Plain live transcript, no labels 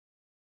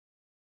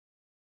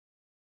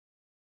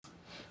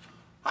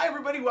Hi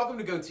everybody, welcome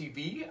to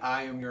GoTV.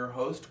 I am your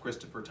host,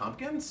 Christopher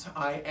Tompkins.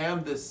 I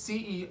am the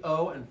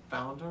CEO and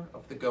founder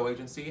of the Go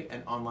Agency,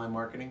 an online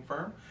marketing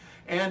firm.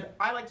 And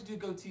I like to do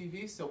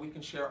GoTV so we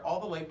can share all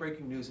the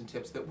late-breaking news and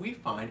tips that we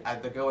find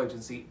at the Go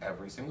Agency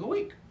every single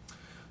week.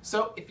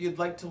 So if you'd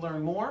like to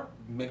learn more,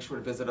 make sure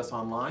to visit us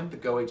online,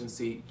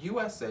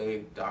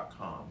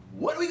 thegoagencyusa.com.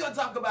 What are we going to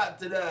talk about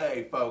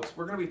today, folks?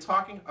 We're going to be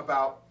talking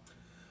about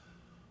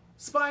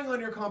spying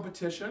on your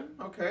competition.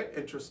 Okay,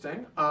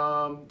 interesting.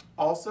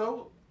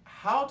 Also,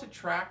 how to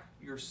track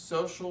your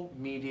social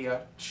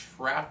media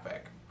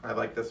traffic. I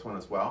like this one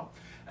as well.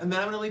 And then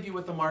I'm going to leave you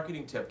with a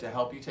marketing tip to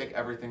help you take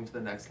everything to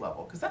the next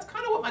level. Because that's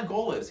kind of what my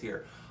goal is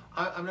here.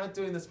 I'm not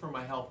doing this for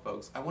my health,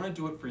 folks. I want to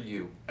do it for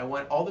you. I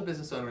want all the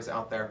business owners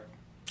out there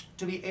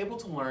to be able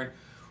to learn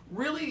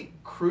really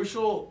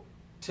crucial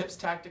tips,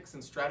 tactics,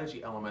 and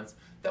strategy elements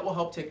that will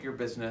help take your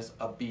business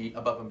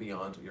above and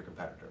beyond your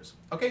competitors.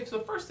 Okay, so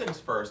first things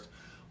first,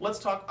 let's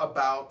talk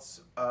about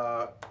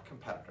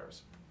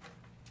competitors.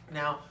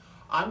 Now,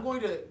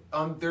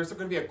 there's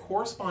going to be a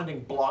corresponding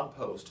blog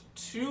post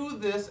to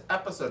this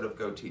episode of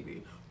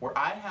GoTV where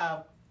I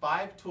have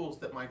 5 tools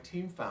that my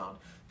team found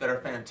that are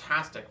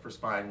fantastic for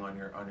spying on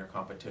your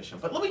competition.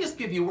 But let me just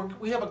give you,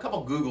 we have a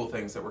couple Google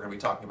things that we're going to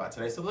be talking about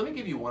today, so let me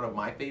give you one of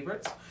my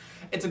favorites.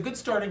 It's a good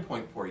starting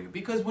point for you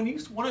because when you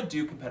want to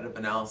do competitive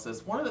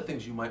analysis, one of the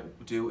things you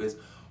might do is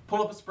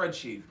pull up a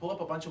spreadsheet, pull up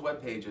a bunch of web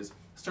pages,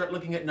 start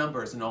looking at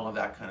numbers and all of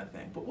that kind of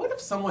thing. But what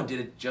if someone did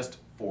it just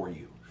for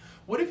you?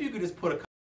 What if you could just put a